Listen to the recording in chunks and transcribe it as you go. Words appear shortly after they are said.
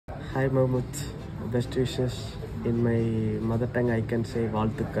Hi Mahmoud, best wishes. In my mother tongue I can say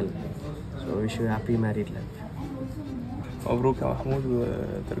Valtukal. So wish you happy married life. مبروك يا محمود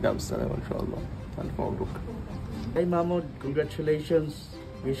وترجع بالسلامة إن شاء الله. ألف مبروك. Hi Mahmoud, congratulations.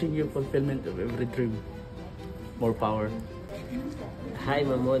 Wishing you fulfillment of every dream. More power. Hi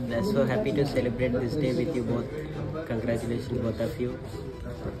Mahmoud, so happy to celebrate this day with you both. Congratulations both of you.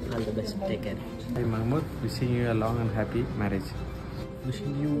 All the best. Take care. Hi Mahmoud, wishing you a long and happy marriage.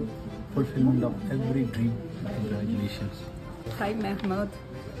 Wishing you fulfillment of every dream. Congratulations. Hi Mahmoud,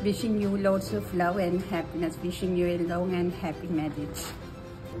 wishing you lots of love and happiness. Wishing you a long and happy marriage.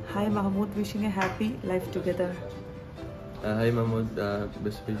 Hi Mahmoud, wishing a happy life together. Hi Mahmoud,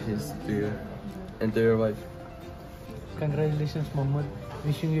 best wishes to you and to your wife. Congratulations Mahmoud,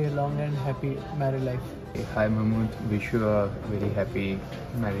 wishing you a long and happy married life. Hi Mahmoud, wish you a very happy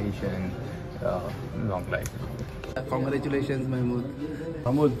marriage and long life. Congratulations Mahmoud.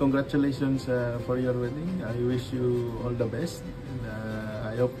 Mahmoud, congratulations for your wedding. I wish you all the best.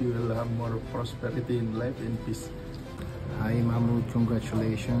 I hope you will have more prosperity in life and peace. Hi Mahmoud,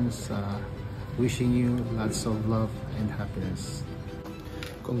 congratulations. Wishing you lots of love and happiness.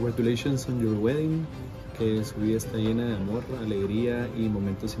 Congratulations on your wedding. Que su vida está llena de amor, alegría y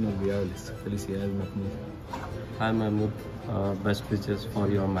momentos inolvidables. Felicidades Mahmoud. Hi Mahmoud, best wishes for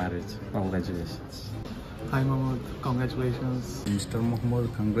your marriage. Congratulations. Hi Mahmoud, congratulations. Mr. Mahmoud,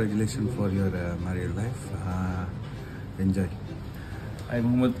 congratulations for your married life. Enjoy. Hi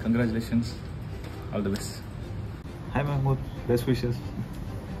Mahmoud, congratulations. All the best. Hi Mahmoud, best wishes.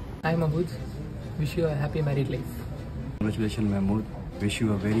 Hi Mahmoud, wish you a happy married life. Congratulations Mahmoud. Wish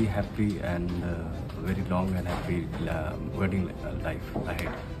you a very happy and very long and happy wedding life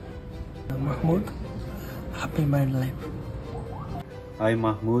ahead. Mahmoud, happy married life. Hi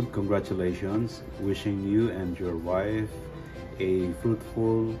Mahmoud, congratulations. Wishing you and your wife a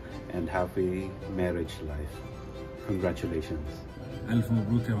fruitful and happy marriage life. Congratulations. ألف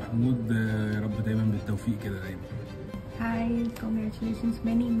مبروك يا محمود، يا رب دايما بالتوفيق كده دايما. Hi, congratulations,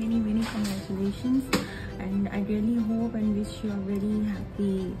 many congratulations, and I really hope and wish you a very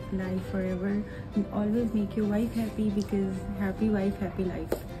happy life forever, and always make your wife happy, because happy wife, happy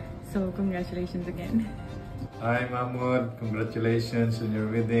life. So congratulations again. Hi Mahmoud, congratulations on your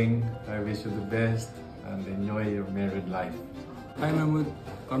wedding. I wish you the best and enjoy your married life. Hi Mahmoud,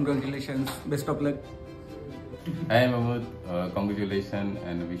 congratulations. Best of luck. Hi Mahmoud, congratulations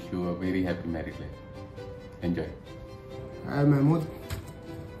and wish you a very happy married life. Enjoy. Hi Mahmoud,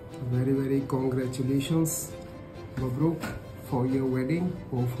 very congratulations. Mabruk for your wedding.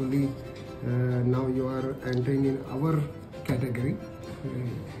 Hopefully now you are entering in our category.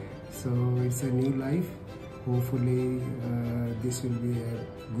 So it's a new life. Hopefully this will be a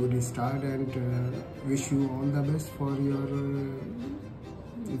good start, and wish you all the best for your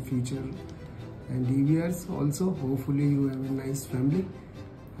future endeavors. Also hopefully you have a nice family,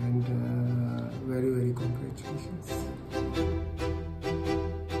 and